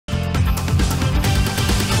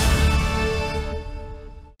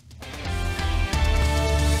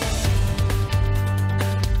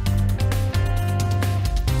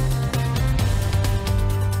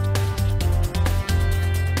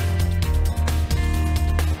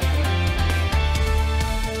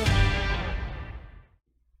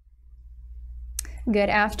Good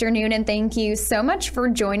afternoon, and thank you so much for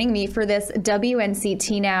joining me for this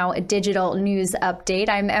WNCT Now digital news update.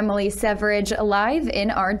 I'm Emily Severidge, live in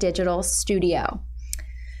our digital studio.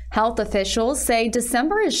 Health officials say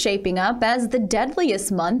December is shaping up as the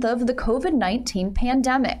deadliest month of the COVID-19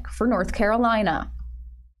 pandemic for North Carolina.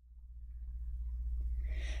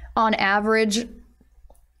 On average,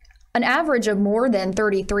 an average of more than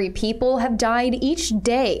 33 people have died each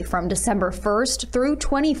day from December 1st through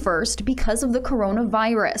 21st because of the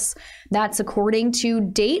coronavirus. That's according to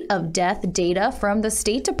date of death data from the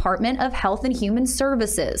State Department of Health and Human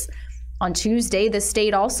Services. On Tuesday, the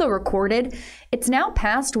state also recorded it's now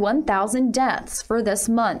past 1,000 deaths for this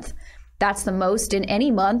month. That's the most in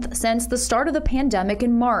any month since the start of the pandemic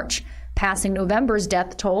in March, passing November's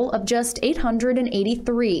death toll of just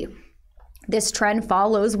 883. This trend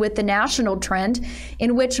follows with the national trend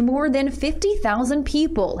in which more than 50,000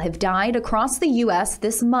 people have died across the U.S.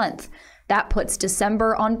 this month. That puts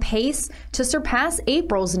December on pace to surpass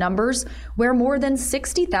April's numbers, where more than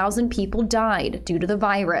 60,000 people died due to the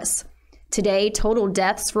virus. Today, total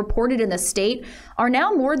deaths reported in the state are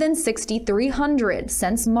now more than 6,300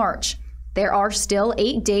 since March. There are still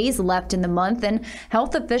 8 days left in the month, and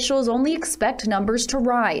health officials only expect numbers to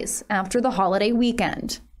rise after the holiday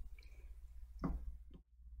weekend.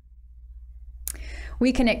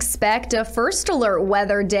 We can expect a first alert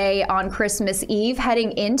weather day on Christmas Eve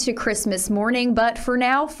heading into Christmas morning, but for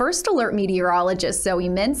now, first alert meteorologist Zoe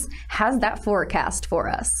Mintz has that forecast for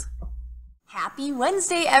us. Happy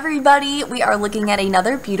Wednesday, everybody! We are looking at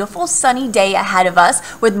another beautiful sunny day ahead of us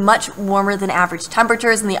with much warmer than average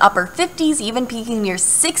temperatures in the upper 50s, even peaking near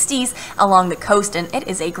 60s along the coast. And it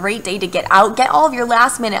is a great day to get out, get all of your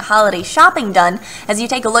last minute holiday shopping done. As you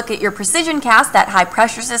take a look at your precision cast, that high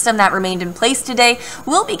pressure system that remained in place today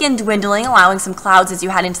will begin dwindling, allowing some clouds as you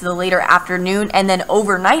head into the later afternoon and then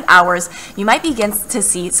overnight hours. You might begin to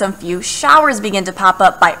see some few showers begin to pop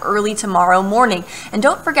up by early tomorrow morning. And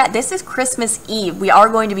don't forget, this is Christmas Eve. We are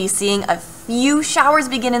going to be seeing a few showers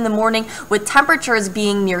begin in the morning with temperatures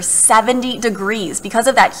being near 70 degrees. Because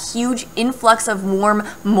of that huge influx of warm,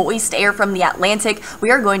 moist air from the Atlantic, we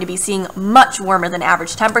are going to be seeing much warmer than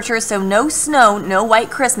average temperatures. So no snow, no white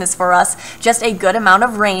Christmas for us, just a good amount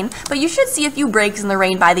of rain. But you should see a few breaks in the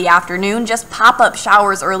rain by the afternoon, just pop-up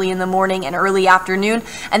showers early in the morning and early afternoon.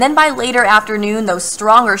 And then by later afternoon, those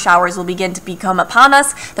stronger showers will begin to become upon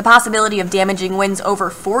us. The possibility of damaging winds over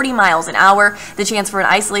 40 miles an hour, the chance for an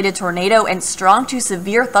isolated tornado, and strong to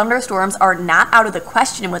severe thunderstorms are not out of the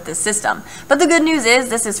question with this system. But the good news is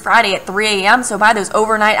this is Friday at 3 a.m., so by those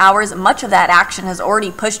overnight hours, much of that action has already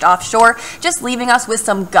pushed offshore, just leaving us with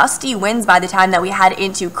some gusty winds by the time that we head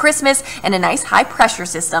into Christmas and a nice high pressure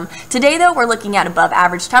system. Today, though, we're looking at above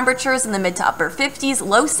average temperatures in the mid to upper 50s,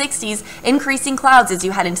 low 60s, increasing clouds as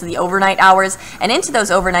you head into the overnight hours. And into those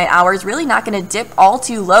overnight hours, really not going to dip all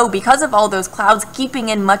too low because of all those clouds keeping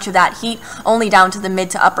in much of that heat, only down to the mid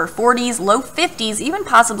to upper 40s, low 50s, even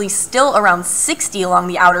possibly still around 60 along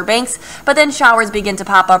the outer banks, but then showers begin to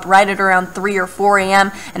pop up right at around 3 or 4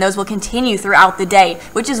 a.m., and those will continue throughout the day,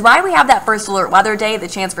 which is why we have that first alert weather day, the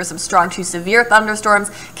chance for some strong to severe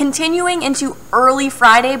thunderstorms continuing into early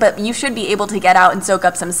Friday, but you should be able to get out and soak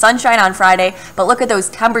up some sunshine on Friday. But look at those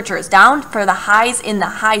temperatures down for the highs in the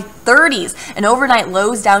high 30s and overnight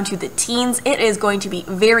lows down to the teens. It is going to be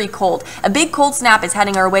very cold. A big cold snap is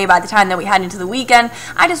heading our way by the time that we head into the weekend.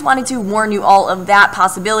 I just wanted to warn you all of that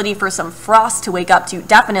possibility for some frost to wake up to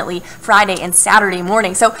definitely Friday and Saturday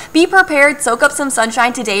morning. So be prepared, soak up some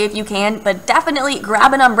sunshine today if you can, but definitely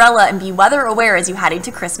grab an umbrella and be weather aware as you head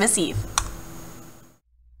into Christmas Eve.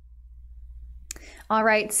 All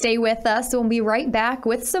right, stay with us. We'll be right back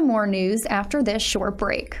with some more news after this short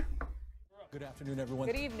break. Good afternoon, everyone.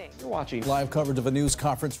 Good evening. You're watching live coverage of a news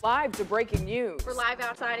conference. Live to breaking news. We're live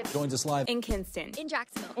outside. Joins us live In Kinston. In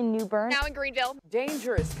Jacksonville. In New Bern. Now in Greenville.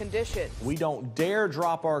 Dangerous conditions. We don't dare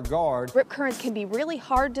drop our guard. Rip currents can be really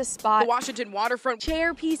hard to spot. The Washington waterfront.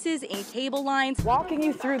 Chair pieces and cable lines. Walking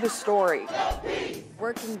you through the story.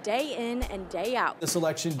 Working day in and day out. This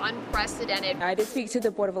election. Unprecedented. I did speak to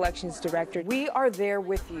the Board of Elections Director. We are there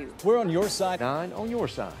with you. We're on your side. 9 on your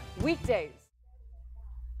side. Weekdays.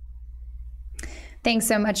 Thanks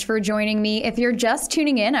so much for joining me. If you're just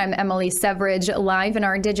tuning in, I'm Emily Severidge, live in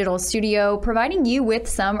our digital studio, providing you with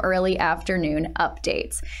some early afternoon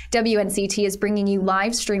updates. WNCT is bringing you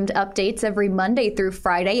live streamed updates every Monday through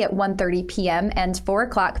Friday at 1:30 p.m. and 4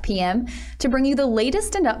 o'clock p.m. to bring you the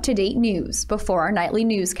latest and up-to-date news before our nightly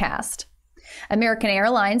newscast. American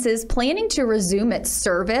Airlines is planning to resume its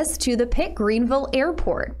service to the Pitt Greenville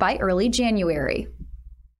Airport by early January.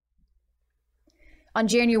 On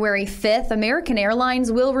January 5th, American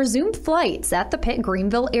Airlines will resume flights at the Pitt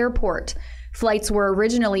Greenville Airport. Flights were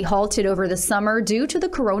originally halted over the summer due to the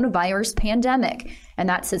coronavirus pandemic, and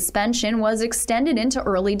that suspension was extended into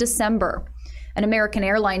early December. An American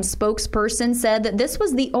Airlines spokesperson said that this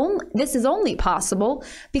is only possible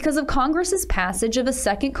because of Congress's passage of a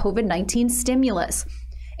second COVID-19 stimulus.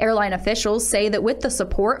 Airline officials say that with the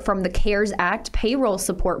support from the CARES Act payroll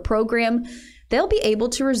support program, they'll be able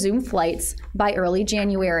to resume flights by early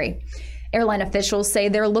January. Airline officials say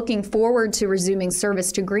they're looking forward to resuming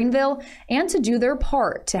service to Greenville and to do their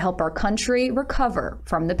part to help our country recover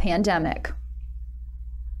from the pandemic.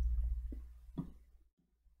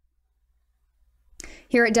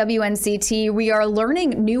 Here at WNCT, we are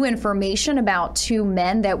learning new information about two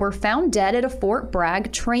men that were found dead at a Fort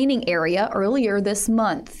Bragg training area earlier this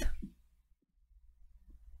month.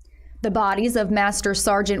 The bodies of Master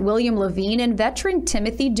Sergeant William Levine and veteran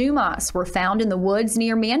Timothy Dumas were found in the woods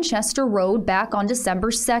near Manchester Road back on December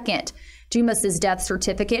 2nd. Dumas's death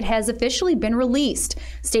certificate has officially been released,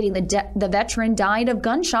 stating the veteran died of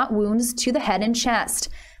gunshot wounds to the head and chest.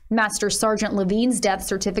 Master Sergeant Levine's death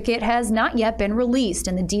certificate has not yet been released,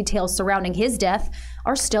 and the details surrounding his death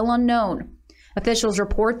are still unknown. Officials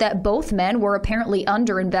report that both men were apparently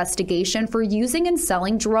under investigation for using and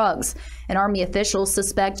selling drugs, and Army officials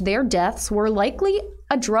suspect their deaths were likely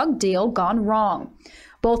a drug deal gone wrong.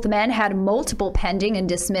 Both men had multiple pending and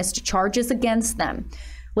dismissed charges against them.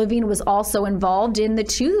 Levine was also involved in the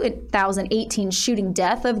 2018 shooting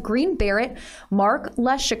death of Green Beret Mark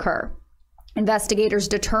Leshiker. Investigators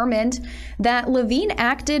determined that Levine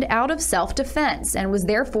acted out of self-defense and was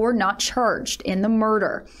therefore not charged in the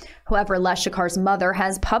murder. However, Leshikar's mother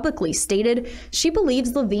has publicly stated she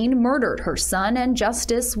believes Levine murdered her son and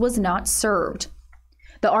justice was not served.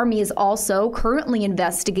 The Army is also currently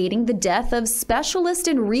investigating the death of Specialist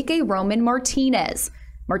Enrique Roman Martinez.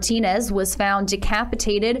 Martinez was found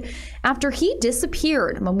decapitated after he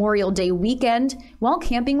disappeared Memorial Day weekend while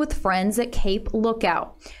camping with friends at Cape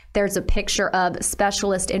Lookout. There's a picture of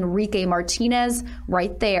Specialist Enrique Martinez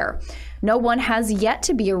right there. No one has yet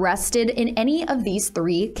to be arrested in any of these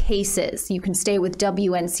three cases. You can stay with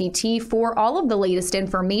WNCT for all of the latest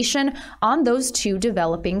information on those two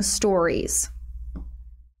developing stories.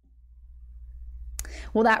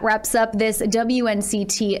 Well, that wraps up this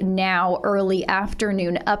WNCT Now early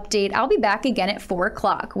afternoon update. I'll be back again at 4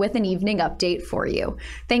 o'clock with an evening update for you.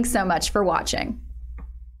 Thanks so much for watching.